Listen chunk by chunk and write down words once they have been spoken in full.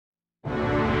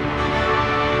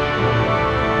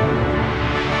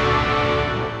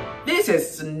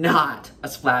this is not a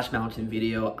Splash Mountain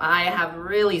video. I have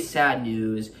really sad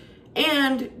news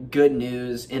and good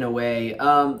news in a way.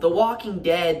 The Walking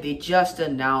Dead, they just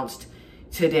announced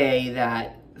today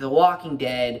that The Walking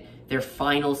Dead, their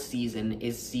final season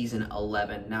is season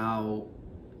 11. Now,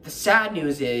 the sad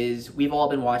news is we've all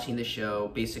been watching the show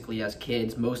basically as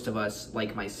kids. Most of us,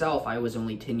 like myself, I was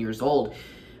only 10 years old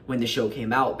when the show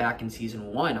came out back in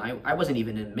season 1. I wasn't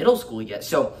even in middle school yet.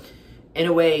 So in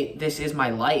a way, this is my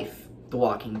life, The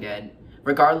Walking Dead,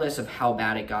 regardless of how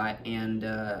bad it got and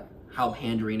how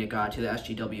pandering it got to the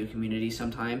SJW community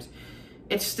sometimes.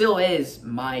 It still is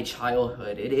my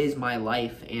childhood. It is my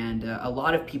life, and a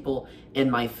lot of people in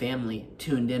my family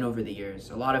tuned in over the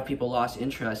years. A lot of people lost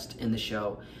interest in the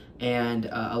show, and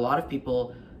a lot of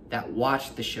people that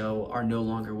watched the show are no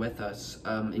longer with us,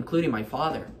 including my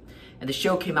father. And the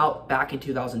show came out back in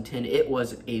 2010. It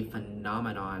was a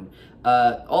phenomenon.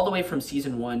 All the way from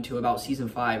season 1 to about season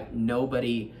 5,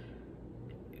 nobody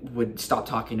would stop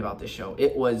talking about this show.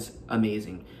 It was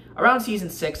amazing. Around season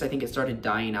 6, I think it started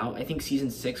dying out. I think season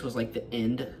 6 was like the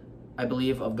end, I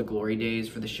believe, of the glory days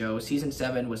for the show. Season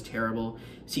 7 was terrible.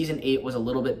 Season 8 was a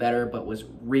little bit better, but was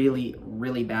really,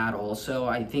 really bad also.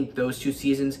 I think those 2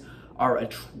 seasons are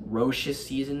atrocious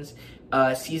seasons.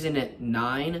 Season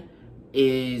 9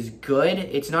 is good.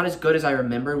 It's not as good as I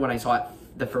remembered when I saw it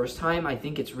the first time. I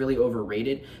think it's really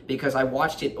overrated because I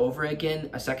watched it over again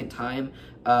a second time,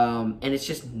 and it's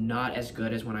just not as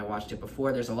good as when I watched it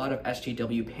before. There's a lot of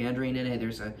SJW pandering in it.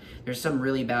 There's some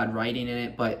really bad writing in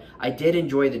it, but I did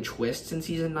enjoy the twists in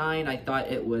season 9. I thought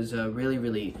it was really,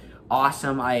 really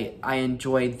awesome. I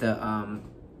enjoyed the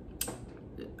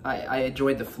I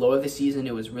enjoyed the flow of the season.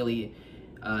 It was really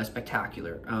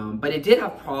spectacular, but it did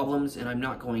have problems, and I'm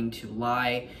not going to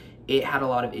lie. It had a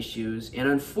lot of issues, and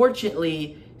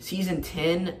unfortunately, season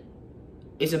 10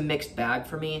 is a mixed bag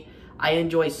for me. I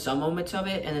enjoy some moments of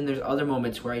it, and then there's other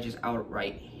moments where I just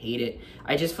outright hate it.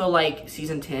 I just feel like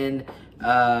season 10,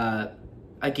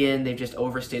 again, they've just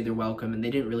overstayed their welcome, and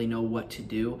they didn't really know what to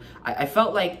do. I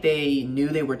felt like they knew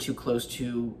they were too close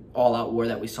to All Out War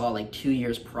that we saw like 2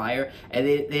 years prior, and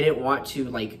they didn't want to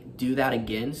like do that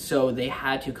again, so they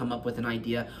had to come up with an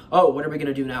idea. Oh, what are we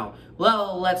gonna do now?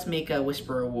 Well, let's make a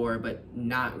Whisperer War, but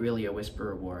not really a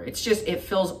Whisperer War. It's just, it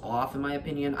feels off in my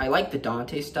opinion. I like the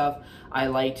Dante stuff. I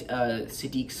liked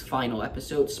Siddiq's final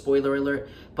episode, spoiler alert,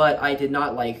 but I did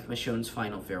not like Michonne's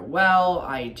final farewell.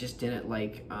 I just didn't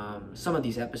like some of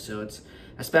these episodes,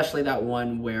 especially that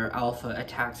one where Alpha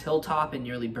attacks Hilltop and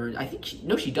nearly burns. I think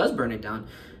she does burn it down.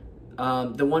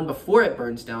 The one before it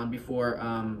burns down, before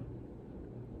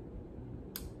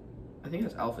I think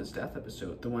that's Alpha's death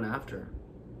episode, the one after,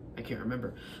 I can't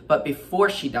remember. But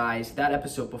before she dies, that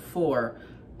episode before,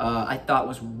 I thought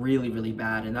was really, really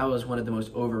bad. And that was one of the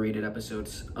most overrated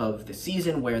episodes of the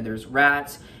season, where there's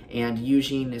rats and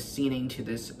Eugene is singing to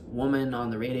this woman on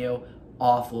the radio.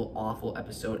 Awful, awful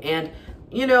episode. And,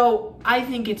 you know, I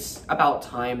think it's about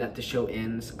time that the show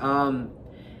ends.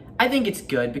 I think it's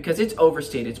good because it's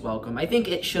overstayed its welcome. I think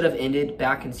it should have ended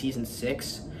back in season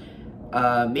 6.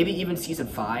 Maybe even season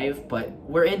 5, but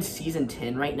we're in season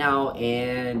 10 right now,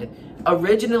 and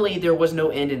originally there was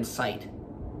no end in sight.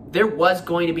 There was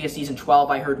going to be a season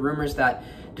 12. I heard rumors that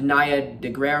Danai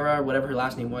DeGuerra, whatever her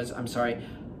last name was, I'm sorry,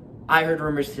 I heard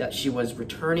rumors that she was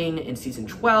returning in season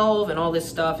 12 and all this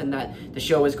stuff, and that the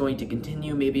show was going to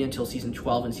continue maybe until season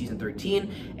 12 and season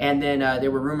 13, and then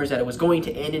there were rumors that it was going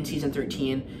to end in season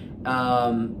 13,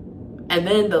 and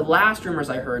then the last rumors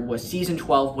I heard was season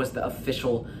 12 was the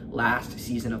official last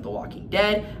season of The Walking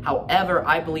Dead. However,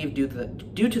 I believe due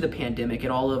to the pandemic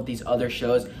and all of these other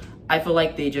shows, I feel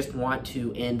like they just want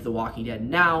to end The Walking Dead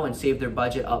now and save their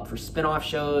budget up for spin-off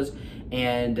shows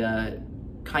and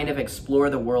kind of explore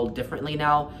the world differently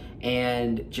now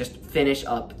and just finish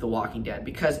up The Walking Dead.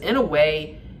 Because in a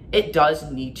way, it does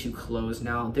need to close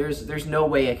now. There's no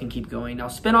way it can keep going. Now,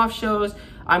 spin-off shows,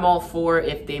 I'm all for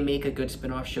if they make a good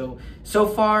spin-off show. So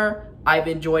far, I've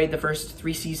enjoyed the first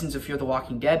 3 seasons of Fear the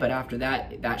Walking Dead, but after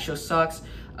that, that show sucks.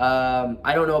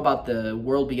 I don't know about the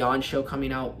World Beyond show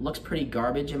coming out. Looks pretty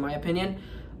garbage in my opinion.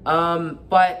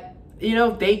 But, you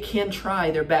know, they can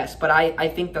try their best. But I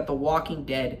think that The Walking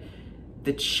Dead,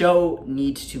 the show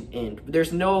needs to end.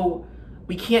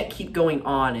 We can't keep going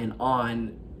on and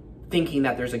on thinking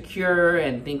that there's a cure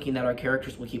and thinking that our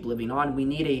characters will keep living on. We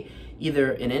need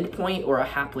either an end point or a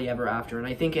happily ever after. And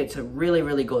I think it's a really,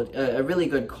 really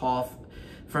good call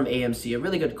from AMC, a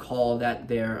really good call that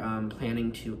they're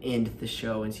planning to end the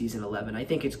show in season 11. I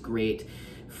think it's great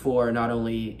for not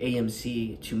only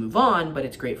AMC to move on, but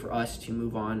it's great for us to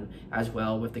move on as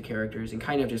well with the characters and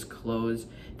kind of just close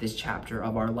this chapter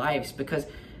of our lives, because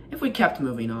if we kept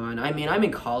moving on. I mean, I'm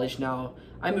in college now.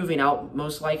 I'm moving out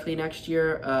most likely next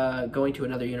year, going to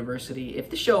another university. If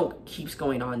the show keeps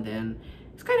going on, then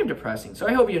it's kind of depressing. So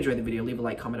I hope you enjoyed the video. Leave a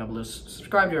like, comment down below,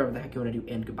 subscribe to whatever the heck you want to do,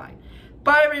 and goodbye.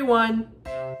 Bye, everyone!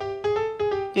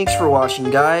 Thanks for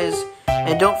watching, guys,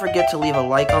 and don't forget to leave a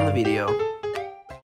like on the video.